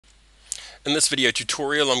In this video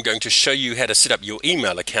tutorial, I'm going to show you how to set up your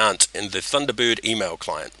email account in the Thunderbird email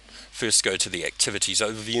client. First, go to the Activities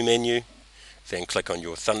Overview menu, then click on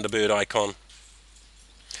your Thunderbird icon.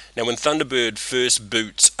 Now, when Thunderbird first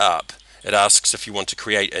boots up, it asks if you want to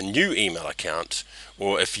create a new email account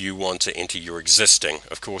or if you want to enter your existing.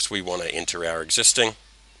 Of course, we want to enter our existing.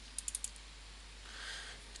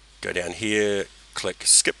 Go down here, click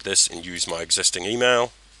Skip this and use my existing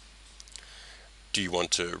email. Do you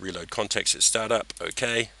want to reload contacts at startup?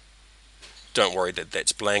 Okay. Don't worry that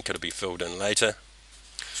that's blank, it'll be filled in later.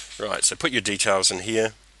 Right, so put your details in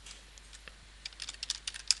here.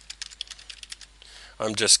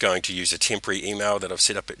 I'm just going to use a temporary email that I've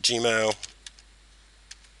set up at Gmail.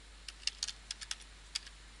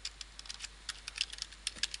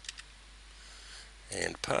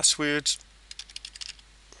 And passwords.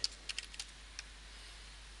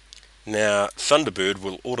 Now, Thunderbird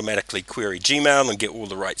will automatically query Gmail and get all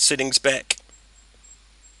the right settings back.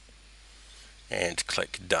 And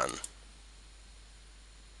click Done.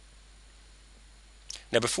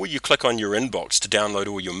 Now, before you click on your inbox to download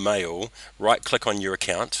all your mail, right-click on your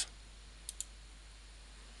account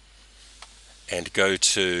and go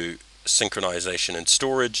to Synchronization and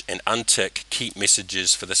Storage and untick Keep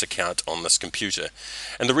Messages for this account on this computer.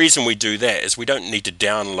 And the reason we do that is we don't need to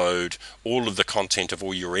download all of the content of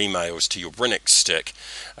all your emails to your brynux stick,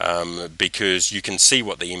 because you can see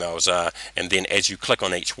what the emails are, and then as you click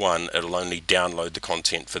on each one it'll only download the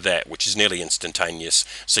content for that, which is nearly instantaneous,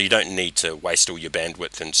 so you don't need to waste all your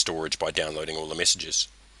bandwidth and storage by downloading all the messages.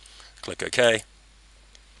 Click OK.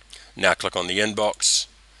 Now click on the inbox.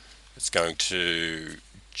 It's going to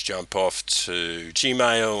jump off to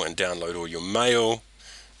Gmail and download all your mail,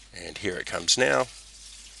 and here it comes now.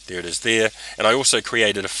 There it is there. And I also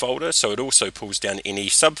created a folder, so it also pulls down any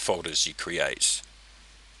subfolders you create.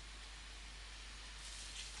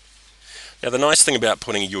 Now, the nice thing about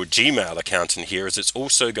putting your Gmail account in here is it's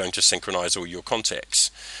also going to synchronize all your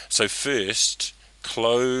contacts. So first,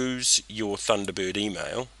 close your Thunderbird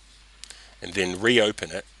email and then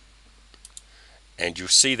reopen it. And you'll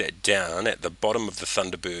see that down at the bottom of the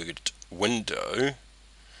Thunderbird window,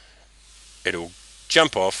 it'll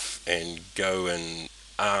jump off and go and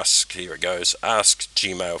ask, here it goes, ask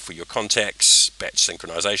Gmail for your contacts, batch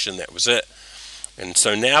synchronization, that was it. And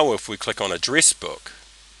so now if we click on Address Book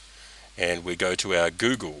and we go to our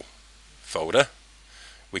Google folder,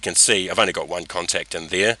 we can see I've only got one contact in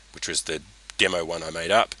there, which was the demo one I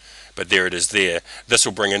made up. But there it is there. This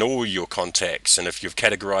will bring in all your contacts, and if you've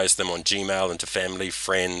categorized them on Gmail into family,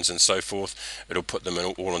 friends, and so forth, it'll put them in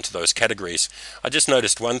all into those categories. I just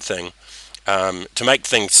noticed one thing. To make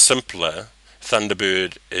things simpler,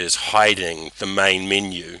 Thunderbird is hiding the main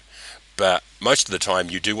menu, but most of the time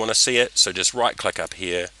you do want to see it, so just right-click up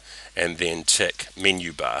here and then tick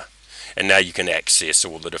Menu Bar. And now you can access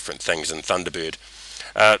all the different things in Thunderbird.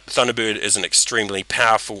 Thunderbird is an extremely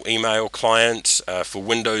powerful email client. For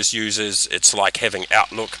Windows users, it's like having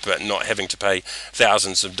Outlook but not having to pay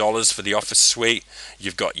thousands of dollars for the Office suite.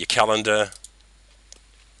 You've got your calendar,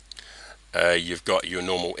 you've got your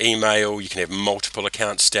normal email, you can have multiple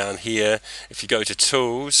accounts down here. If you go to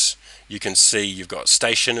Tools, you can see you've got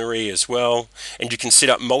stationery as well, and you can set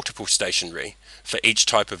up multiple stationery for each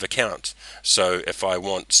type of account. So if I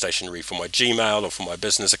want stationery for my Gmail or for my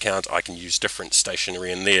business account, I can use different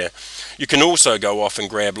stationery in there. You can also go off and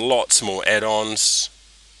grab lots more add-ons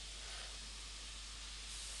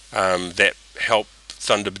that help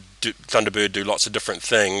Thunderbird do lots of different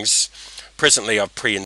things. Presently I've